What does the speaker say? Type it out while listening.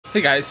Hey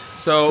guys,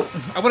 so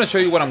I'm gonna show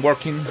you what I'm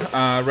working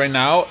right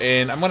now,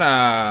 and I'm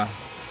gonna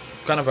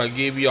kind of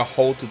give you a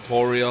whole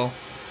tutorial.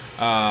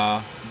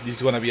 This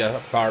is gonna be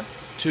a part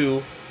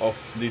 2 of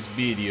this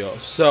video.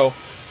 So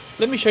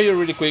let me show you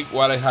really quick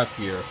what I have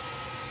here.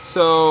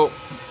 So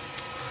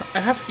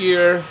I have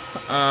here,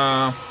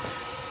 as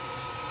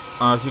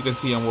you can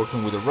see, I'm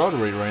working with a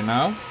Rotary right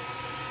now.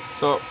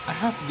 So I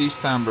have this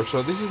tumbler.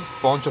 So this is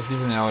a bunch of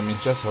different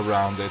elements just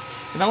around it,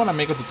 and I want to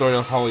make a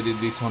tutorial how I did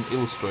this on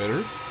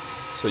Illustrator,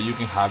 so you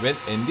can have it,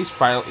 and this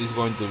file is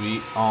going to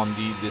be on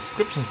the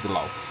descriptions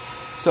below.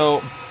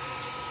 So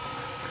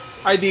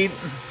I did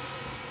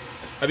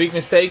a big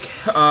mistake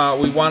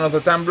with one of the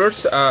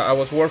tumblers I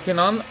was working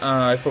on.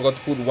 I forgot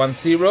to put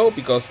 1.0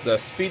 because the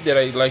speed that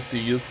I like to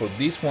use for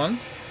these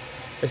ones,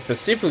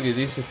 specifically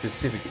this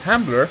specific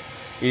tumbler,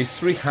 is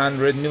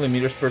 300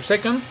 millimeters per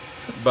second,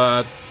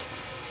 but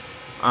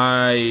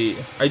I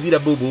did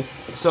a boo-boo,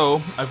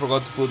 so I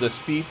forgot to put the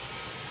speed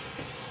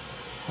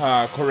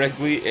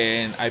correctly,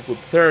 and I put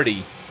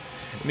 30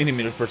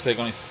 millimeters per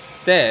second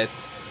instead,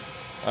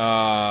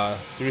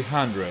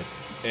 300,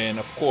 and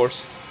of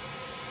course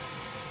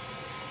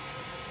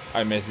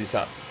I messed this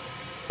up.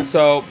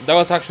 So that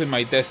was actually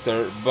my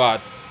tester,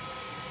 but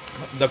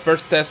the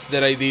first test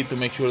that I did to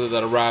make sure that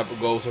the wrap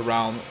goes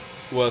around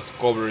was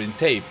covered in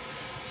tape.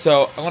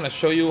 So I'm gonna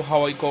show you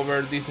how I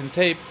covered this in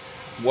tape,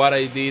 what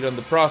I did on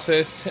the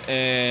process,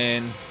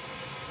 and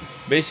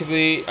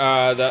basically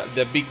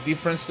the big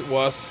difference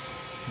was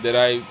that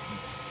I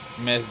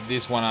messed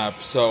this one up.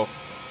 So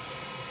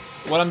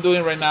what I'm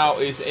doing right now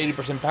is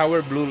 80%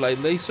 power, blue light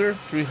laser,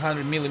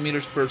 300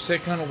 millimeters per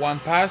second, one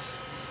pass,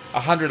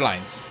 100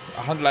 lines.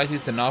 100 lines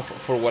is enough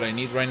for what I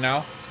need right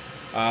now.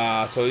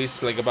 So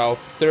it's like about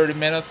 30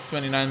 minutes,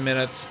 29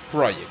 minutes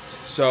project.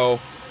 So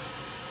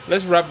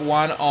let's wrap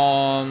one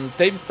on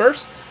tape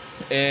first,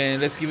 and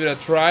let's give it a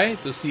try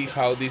to see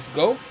how this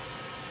go.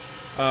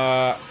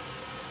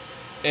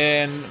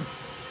 And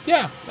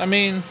yeah, I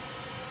mean,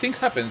 things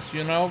happens,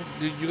 you know,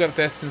 you gotta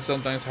test, and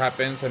sometimes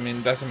happens. I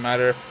mean, doesn't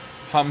matter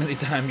how many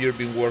times you've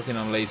been working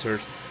on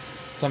lasers,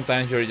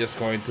 sometimes you're just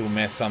going to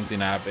mess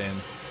something up,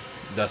 and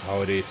that's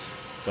how it is.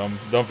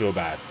 Don't feel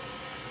bad.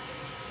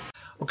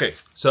 Okay,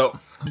 so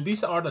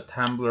these are the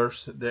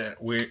tumblers that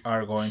we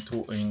are going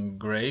to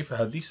engrave.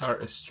 These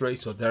are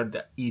straight, so they're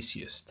the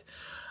easiest.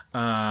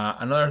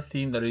 Another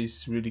thing that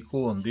is really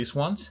cool on these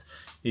ones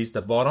is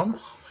the bottom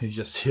is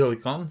just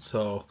silicone,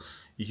 so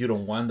if you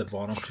don't want the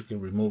bottom, you can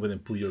remove it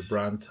and put your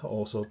brand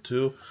also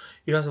too.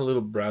 It has a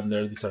little brand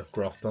there. These are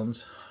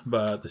Croftons,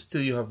 but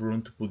still you have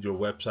room to put your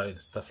website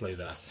and stuff like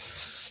that.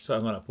 So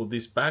I'm gonna put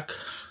this back,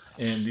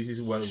 and this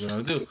is what we're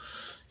gonna do.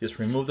 Just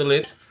remove the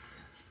lid.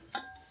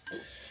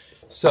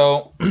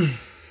 So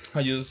I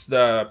use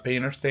the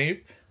painter's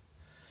tape,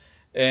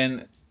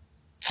 and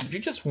you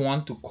just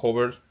want to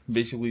cover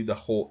basically the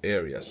whole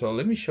area. So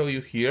let me show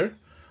you here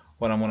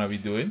what I'm gonna be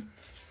doing.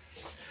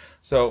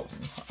 So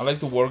I like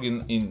to work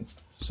in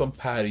some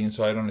padding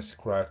so I don't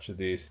scratch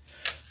this.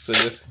 So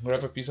just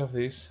grab a piece of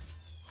this,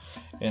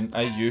 and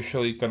I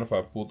usually kind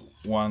of put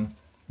one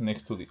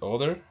next to the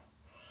other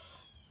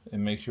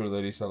and make sure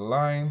that it's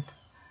aligned.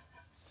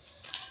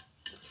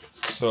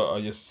 So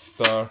I just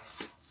start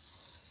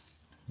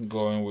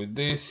going with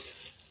this.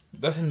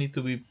 It doesn't need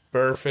to be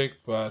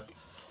perfect, but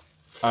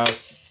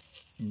as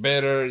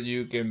better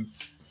you can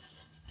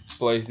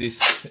place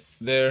this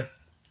there,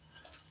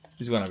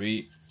 it's gonna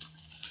be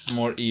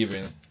more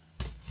even.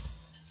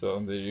 So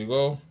there you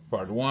go,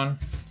 part 1.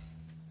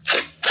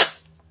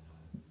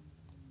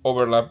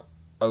 Overlap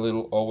a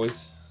little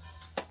always.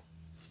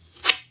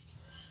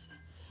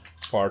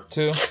 Part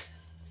 2,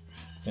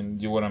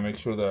 and you want to make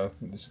sure that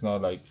it's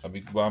not like a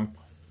big bump.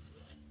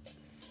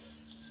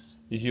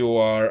 If you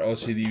are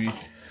OCD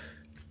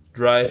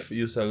dry,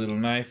 use a little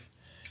knife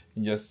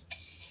and just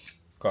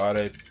cut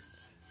it.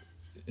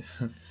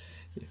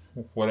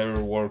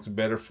 Whatever works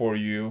better for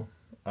you.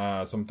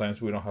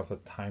 Sometimes we don't have the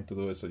time to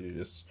do it, so you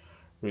just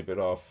rip it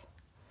off,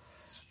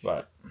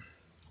 but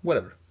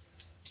whatever.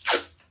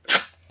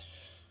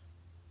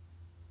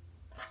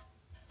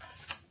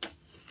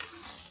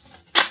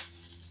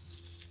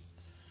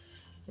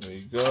 There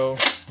you go.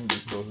 And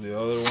this goes the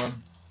other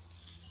one.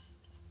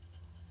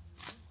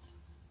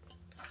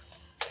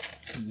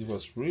 It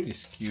was really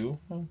skew.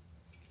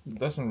 It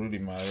doesn't really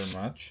matter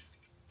much.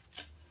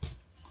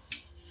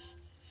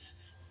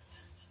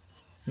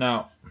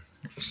 Now,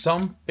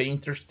 some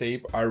painter's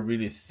tape are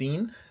really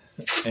thin,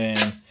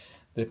 and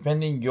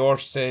depending your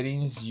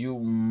settings, you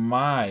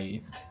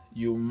might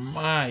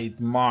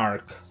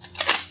mark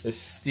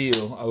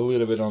still a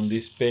little bit on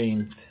this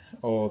paint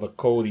or the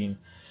coating.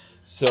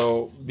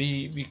 So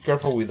be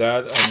careful with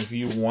that, and if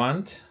you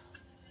want,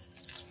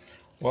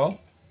 well,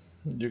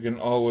 you can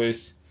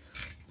always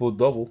put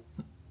double.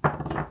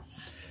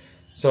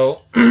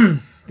 So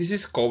this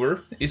is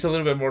covered. It's a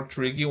little bit more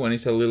tricky when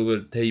it's a little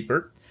bit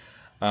tapered.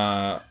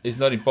 It's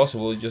not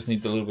impossible, you just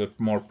need a little bit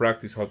more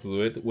practice how to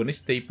do it. When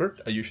it's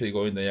tapered, I usually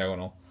go in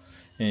diagonal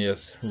and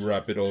just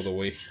wrap it all the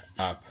way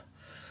up.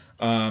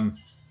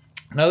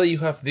 Now that you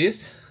have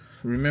this,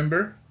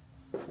 remember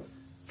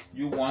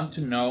you want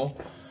to know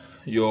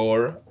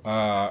your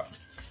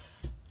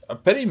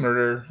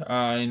perimeter.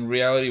 In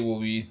reality, will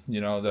be,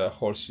 you know, the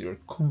whole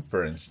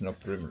circumference, not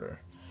perimeter.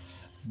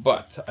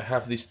 But I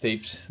have these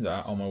tapes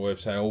on my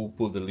website. I will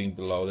put the link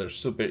below. They're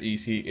super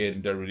easy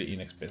and they're really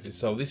inexpensive.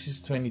 So this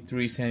is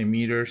 23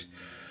 centimeters,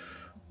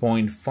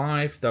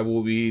 0.5. That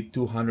will be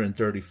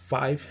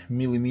 235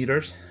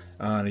 millimeters.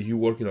 And if you're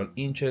working on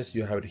inches,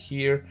 you have it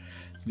here.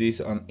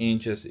 This on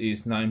inches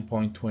is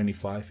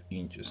 9.25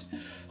 inches.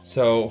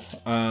 So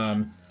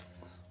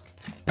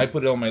I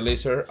put it on my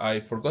laser. I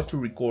forgot to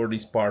record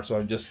this part, so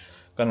I'm just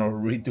kind of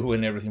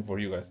redoing everything for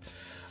you guys.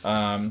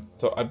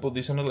 So I put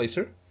this on the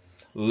laser,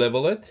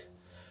 level it,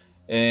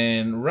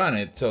 and run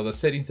it. So the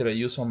settings that I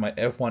use on my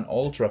F1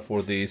 Ultra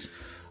for this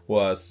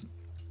was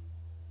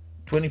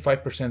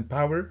 25%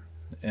 power,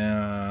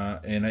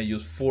 and I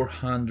use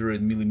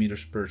 400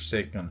 millimeters per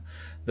second.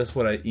 That's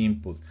what I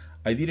input.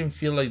 I didn't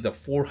feel like the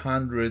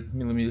 400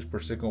 millimeters per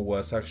second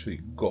was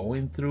actually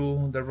going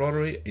through the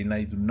rotary, and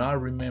I do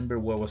not remember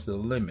what was the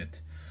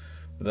limit.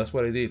 But that's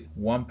what I did.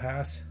 One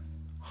pass,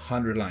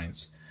 100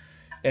 lines.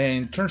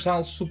 And turns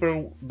out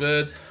super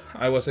good.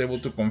 I was able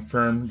to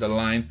confirm the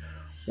line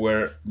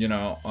where, you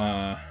know,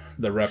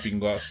 the wrapping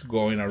was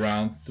going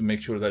around to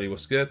make sure that it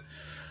was good.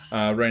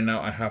 Right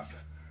now I have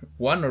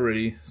one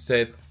already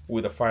set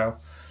with a file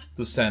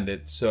to send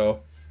it.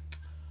 So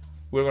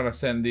we're gonna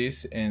send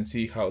this and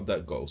see how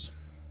that goes.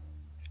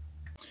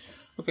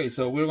 Okay,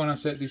 so we're gonna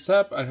set this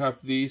up. I have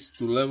this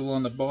to level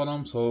on the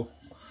bottom so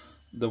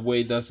the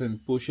weight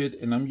doesn't push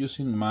it, and I'm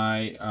using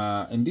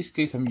my in this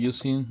case I'm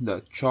using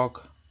the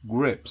chalk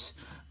grips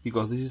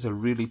because this is a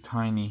really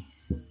tiny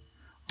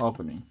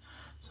opening.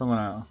 So I'm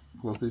gonna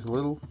close this a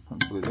little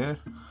and put it there,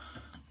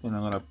 and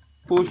I'm gonna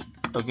push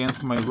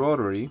against my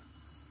rotary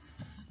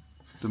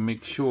to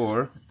make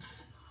sure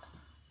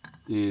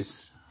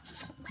it's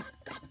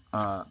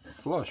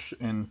flush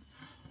and,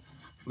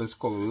 let's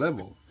call it,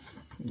 level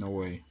in a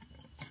way.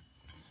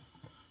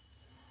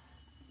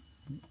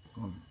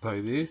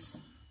 Untie this.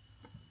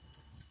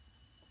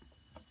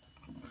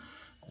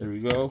 There we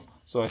go.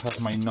 So I have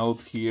my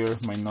note here.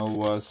 My note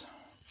was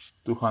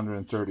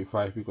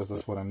 235 because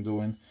that's what I'm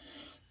doing,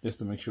 just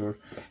to make sure.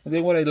 And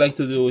then what I like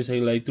to do is I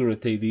like to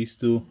rotate these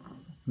two,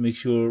 make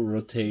sure it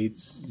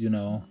rotates, you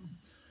know,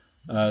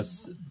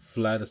 as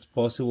flat as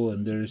possible,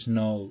 and there is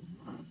no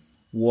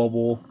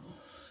wobble.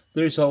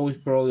 There is always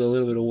probably a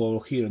little bit of wobble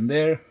here and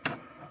there.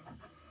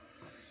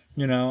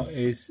 You know,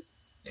 is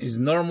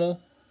normal,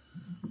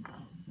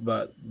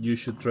 but you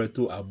should try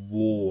to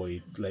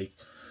avoid like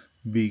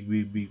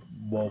big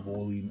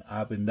wobbling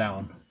up and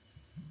down.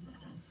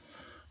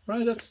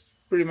 Right, that's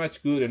pretty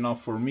much good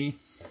enough for me.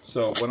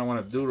 So what I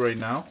want to do right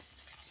now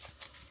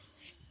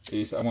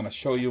is I want to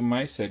show you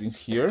my settings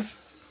here.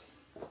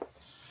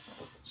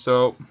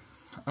 So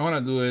I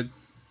want to do it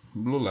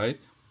blue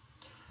light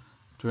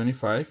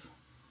 25,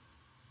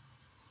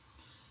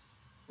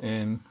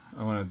 and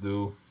I want to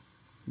do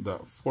the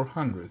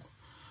 400.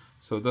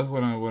 So that's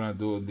what I want to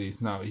do with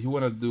this. Now if you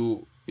want to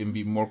do and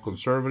be more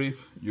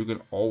conservative, you can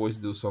always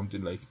do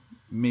something like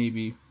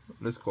maybe,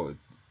 let's call it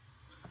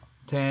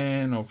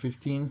 10 or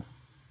 15.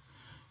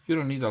 You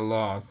don't need a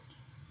lot.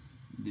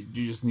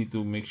 You just need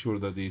to make sure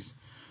that this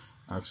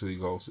actually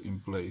goes in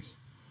place.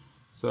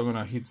 So I'm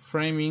gonna hit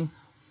framing.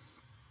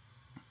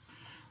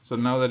 So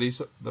now that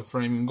is the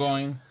framing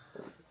going,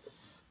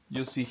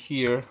 you see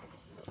here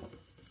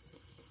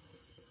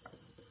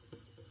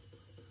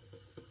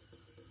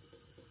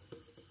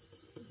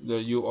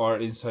that you are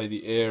inside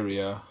the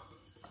area.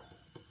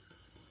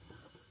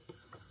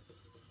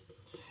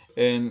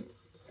 And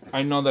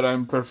I know that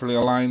I'm perfectly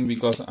aligned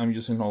because I'm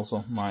using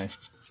also my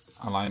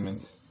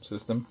alignment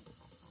system.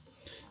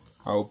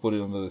 I will put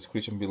it in the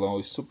description below.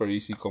 It's super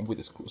easy, come with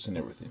the screws and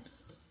everything.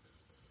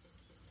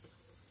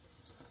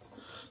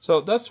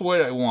 So that's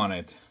where I want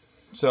it.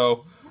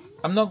 So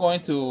I'm not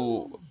going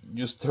to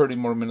use 30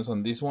 more minutes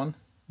on this one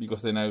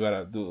because then I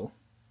gotta do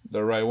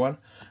the right one.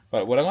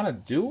 But what I'm gonna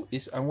do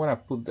is I'm gonna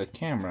put the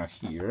camera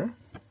here,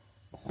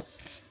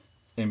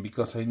 and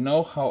because I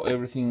know how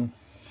everything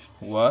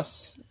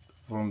was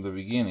from the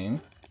beginning,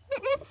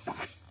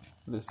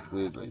 let's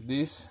do it like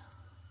this.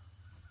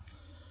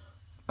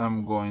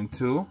 I'm going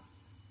to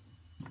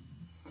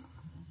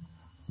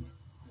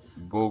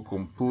go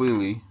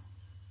completely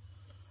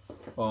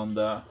on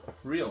the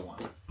real one,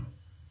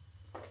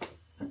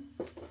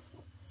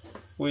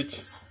 which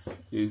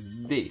is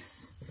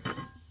this.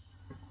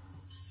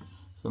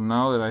 So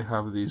now that I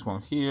have this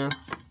one here,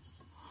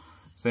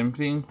 same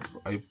thing,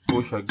 I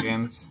push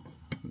against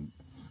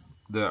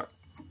the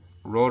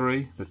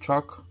rotary, the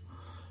chuck,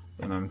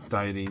 and I'm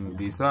tidying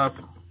this up.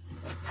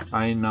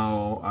 I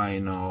know,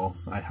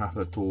 I have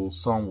the tool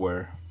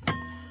somewhere.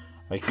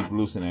 I keep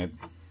losing it.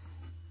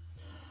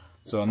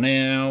 So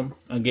now,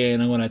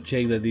 again, I'm gonna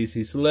check that this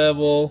is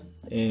level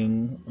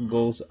and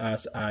goes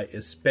as I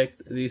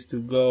expect this to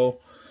go.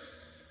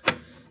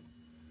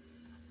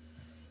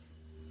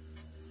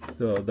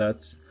 So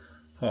that's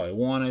how I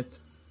want it.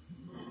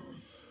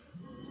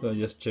 So I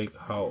just check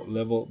how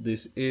level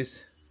this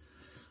is.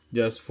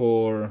 Just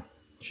for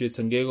shits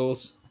and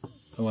giggles,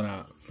 I want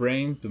to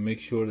frame to make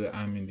sure that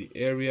I'm in the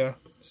area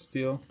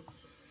still.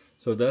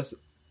 So that's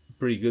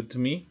pretty good to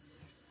me.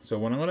 So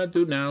what I'm gonna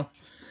do now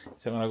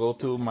is I'm gonna go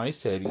to my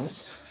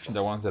settings,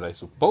 the ones that I'm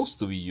supposed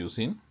to be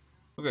using.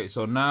 Okay,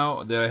 so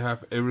now that I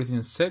have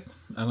everything set,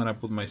 I'm gonna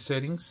put my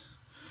settings.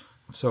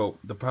 So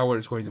the power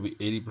is going to be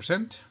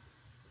 80%.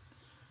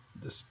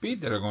 The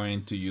speed that I'm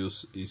going to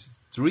use is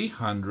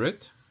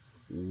 300,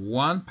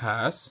 one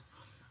pass,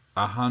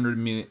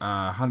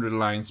 100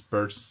 lines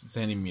per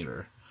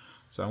centimeter.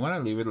 So I'm gonna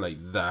leave it like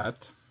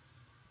that.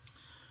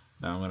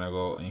 Now I'm gonna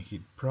go and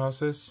hit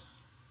process.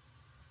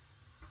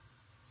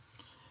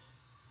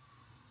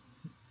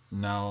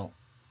 Now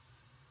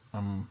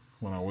I'm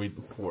gonna wait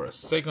for a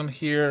second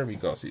here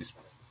because it's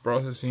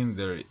processing.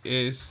 There it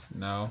is.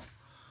 Now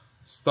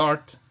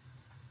start.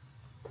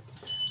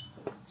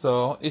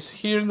 So it's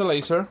here in the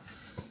laser.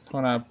 I'm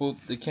gonna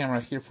put the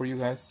camera here for you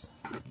guys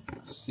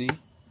to see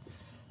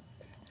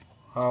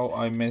how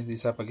I mess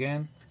this up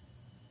again.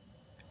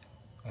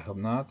 I hope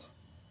not.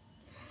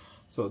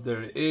 So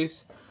there it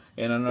is.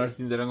 And another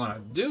thing that I'm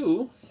gonna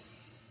do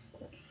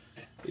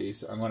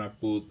is I'm gonna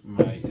put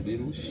my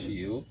little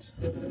shield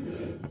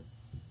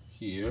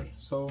here,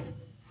 so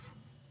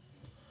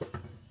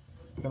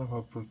kind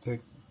of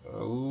protect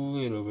a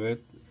little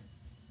bit,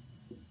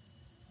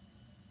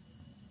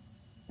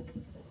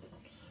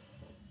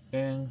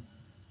 and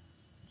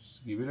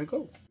just give it a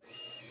go.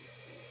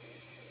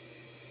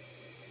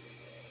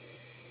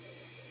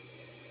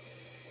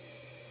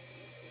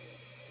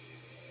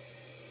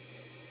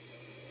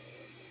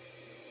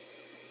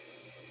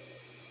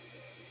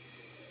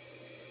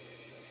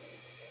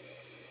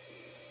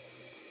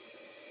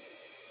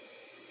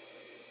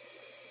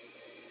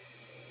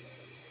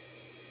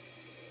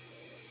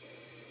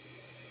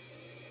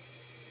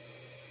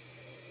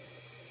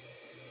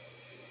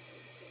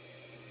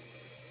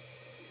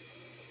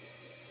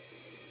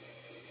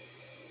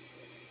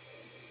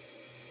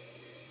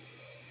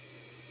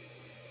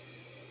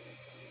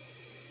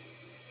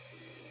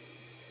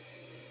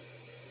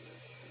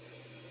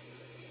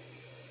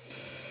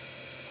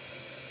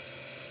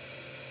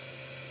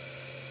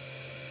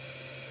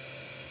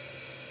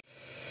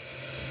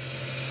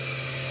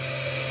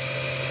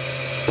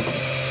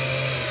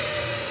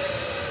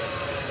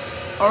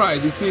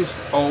 Alright, this is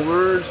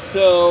over,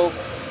 so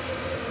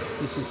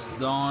this is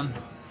done.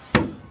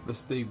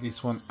 Let's take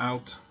this one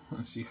out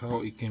and see how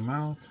it came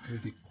out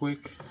really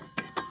quick.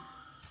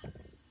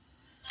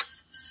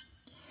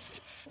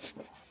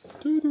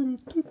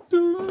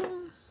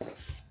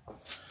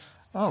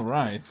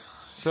 Alright,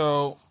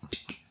 so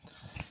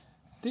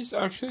this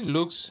actually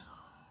looks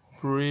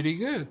pretty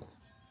good.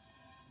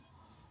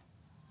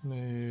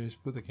 Let's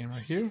put the camera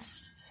here.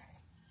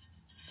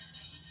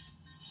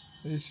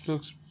 This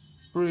looks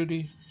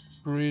pretty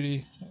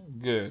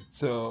good.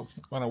 So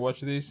I'm gonna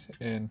watch this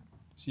and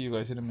see you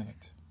guys in a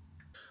minute.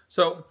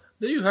 So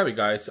there you have it,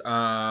 guys.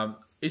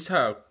 It's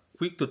a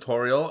quick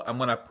tutorial. I'm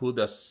gonna put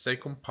the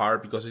second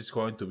part because it's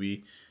going to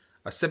be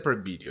a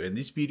separate video, and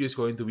this video is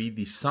going to be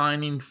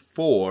designing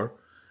for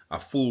a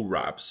full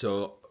wrap.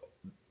 So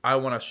I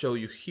want to show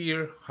you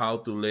here how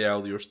to lay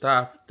out your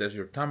stuff, test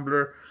your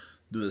tumbler,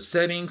 do the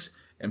settings,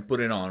 and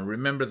put it on.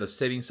 Remember, the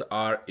settings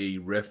are a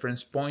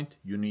reference point.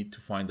 You need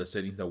to find the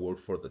settings that work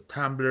for the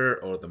tumbler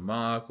or the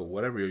mug or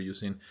whatever you're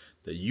using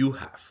that you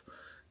have.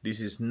 This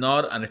is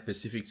not a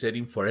specific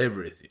setting for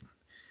everything.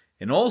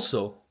 And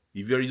also,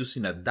 if you're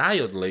using a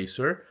diode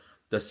laser,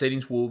 the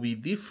settings will be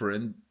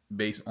different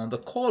based on the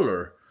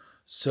color.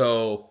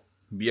 So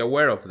be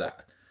aware of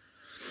that.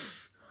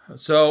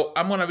 So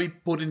I'm gonna be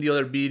putting the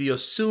other videos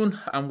soon.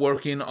 I'm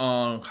working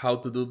on how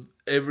to do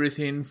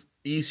everything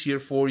easier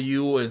for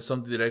you and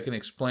something that I can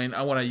explain.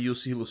 I want to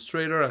use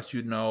Illustrator. As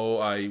you know,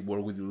 I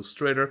work with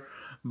Illustrator,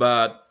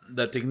 but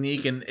the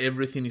technique and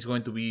everything is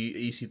going to be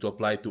easy to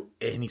apply to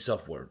any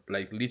software,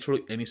 like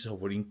literally any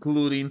software,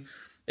 including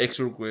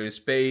Xtool Creative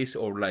Space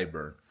or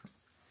Library.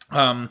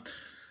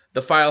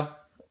 The file,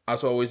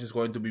 as always, is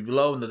going to be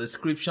below in the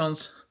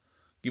descriptions.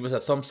 Give us a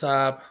thumbs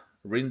up,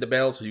 ring the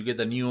bell so you get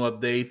a new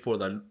update for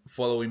the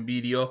following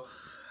video.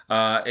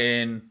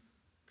 And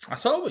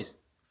as always,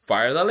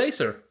 fire the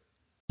laser.